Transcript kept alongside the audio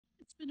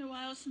Been a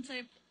while since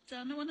I've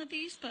done one of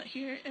these, but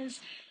here is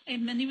a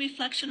mini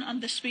reflection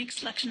on this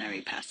week's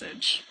lectionary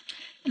passage.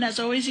 And as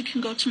always, you can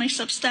go to my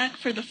Substack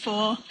for the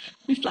full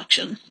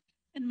reflection.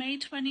 In May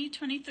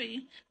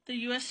 2023, the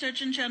U.S.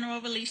 Surgeon General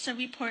released a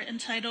report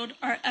entitled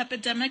Our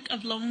Epidemic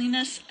of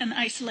Loneliness and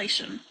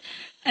Isolation.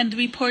 And the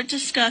report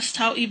discussed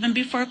how even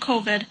before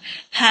COVID,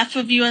 half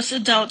of U.S.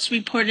 adults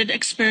reported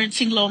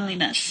experiencing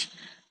loneliness.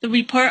 The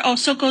report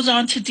also goes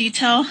on to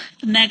detail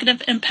the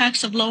negative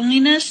impacts of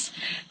loneliness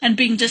and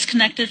being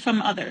disconnected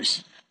from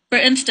others. For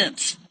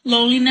instance,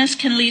 loneliness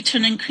can lead to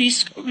an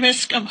increased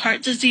risk of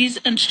heart disease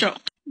and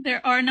stroke. There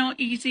are no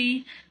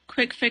easy,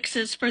 quick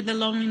fixes for the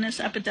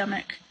loneliness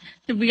epidemic.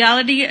 The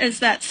reality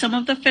is that some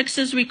of the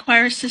fixes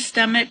require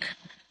systemic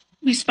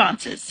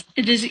responses.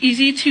 It is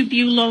easy to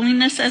view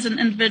loneliness as an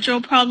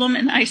individual problem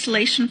in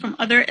isolation from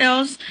other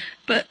ills,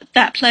 but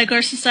that plague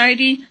our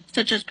society,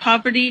 such as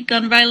poverty,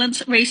 gun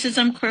violence,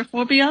 racism,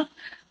 queerphobia,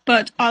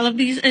 but all of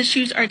these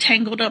issues are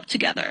tangled up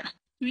together.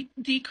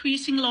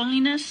 Decreasing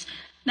loneliness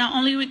not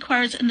only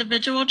requires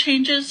individual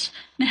changes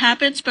in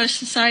habits, but a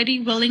society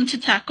willing to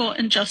tackle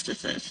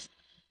injustices.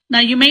 Now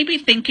you may be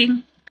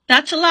thinking,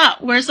 that's a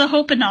lot, where's the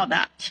hope in all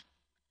that?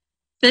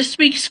 This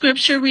week's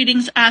scripture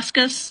readings ask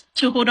us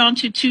to hold on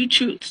to two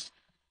truths.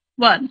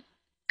 1.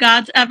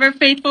 God's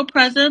ever-faithful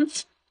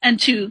presence, and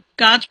 2.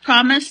 God's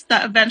promise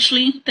that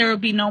eventually there will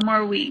be no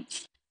more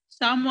weeds.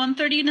 Psalm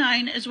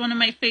 139 is one of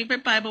my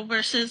favorite Bible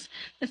verses,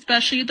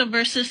 especially the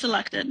verses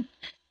selected.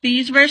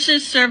 These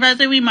verses serve as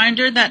a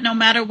reminder that no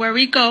matter where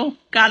we go,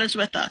 God is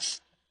with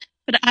us.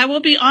 But I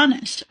will be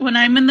honest, when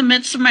I'm in the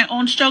midst of my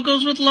own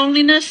struggles with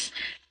loneliness,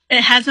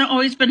 it hasn't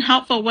always been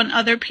helpful when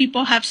other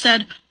people have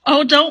said,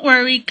 "Oh, don't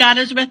worry, God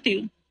is with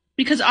you."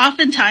 Because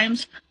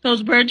oftentimes,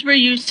 those words were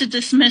used to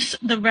dismiss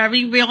the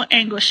very real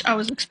anguish I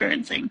was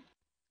experiencing.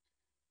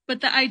 But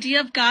the idea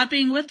of God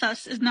being with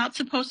us is not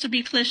supposed to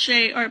be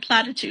cliché or a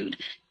platitude,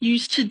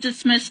 used to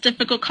dismiss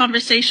difficult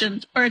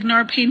conversations or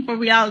ignore painful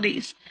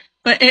realities.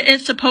 But it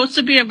is supposed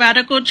to be a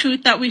radical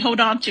truth that we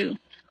hold on to.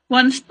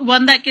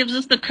 One that gives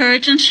us the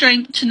courage and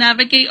strength to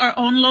navigate our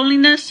own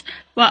loneliness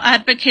while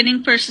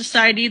advocating for a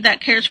society that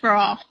cares for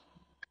all.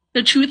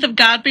 The truth of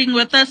God being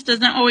with us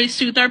doesn't always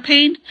soothe our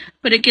pain,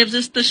 but it gives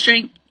us the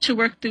strength to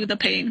work through the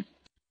pain.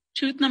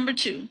 Truth number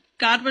 2,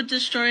 God would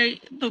destroy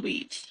the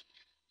weeds.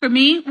 For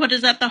me, what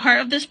is at the heart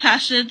of this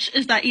passage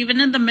is that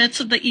even in the midst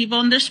of the evil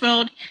in this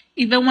world,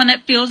 even when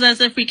it feels as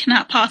if we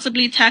cannot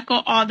possibly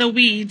tackle all the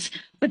weeds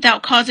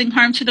without causing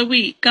harm to the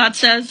wheat, God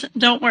says,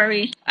 "Don't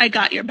worry, I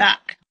got your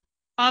back."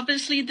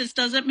 Obviously, this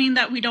doesn't mean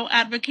that we don't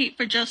advocate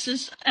for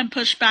justice and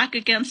push back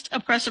against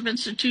oppressive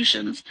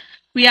institutions.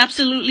 We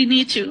absolutely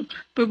need to,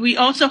 but we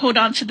also hold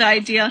on to the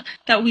idea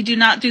that we do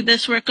not do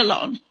this work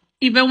alone.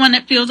 Even when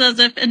it feels as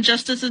if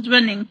injustice is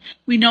winning,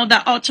 we know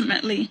that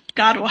ultimately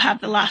God will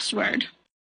have the last word.